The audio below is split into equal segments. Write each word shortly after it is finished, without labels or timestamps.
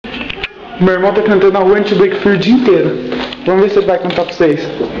Meu irmão tá cantando a Uanti o dia inteiro. Vamos ver se ele vai cantar pra vocês.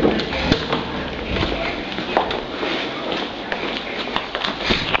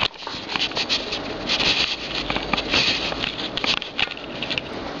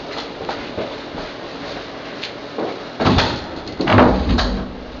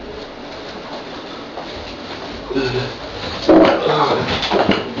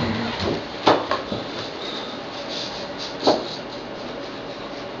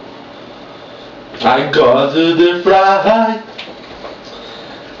 I got to the Frai.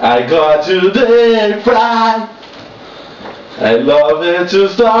 I got to the Frai. I love it to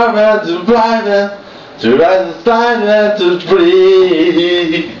starve and to private, to rise and stand and to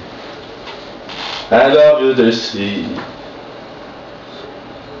free. I love you to see.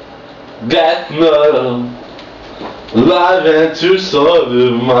 Get no life and to solve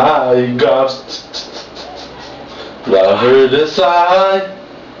my ghost. Love her the side.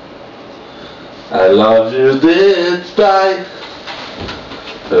 I love you this time.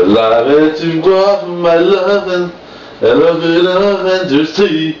 I love it to go for my loving. I love you and to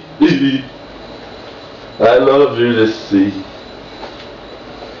see. I love you to see.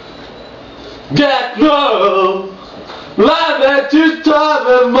 Get no life and to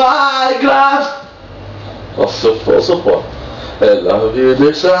stop in my glass. Also for. I love you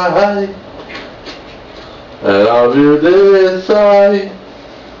this time. I love you this time.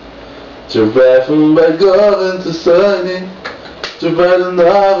 To back from my garden to sunny, to bed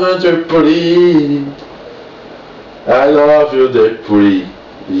another to pretty. I love you the pretty.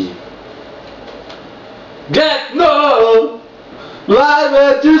 Get no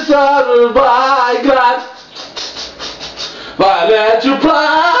life to suffer by God. Why let you play?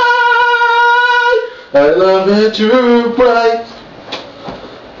 I love it to play.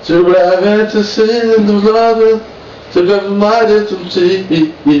 To laugh and to sing and to love it. To go from my little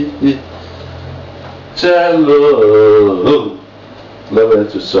tea. Cello, love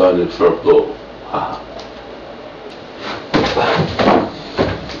it to solid for blow.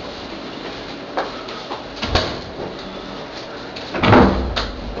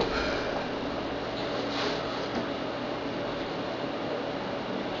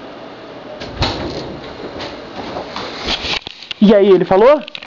 E aí, ele falou?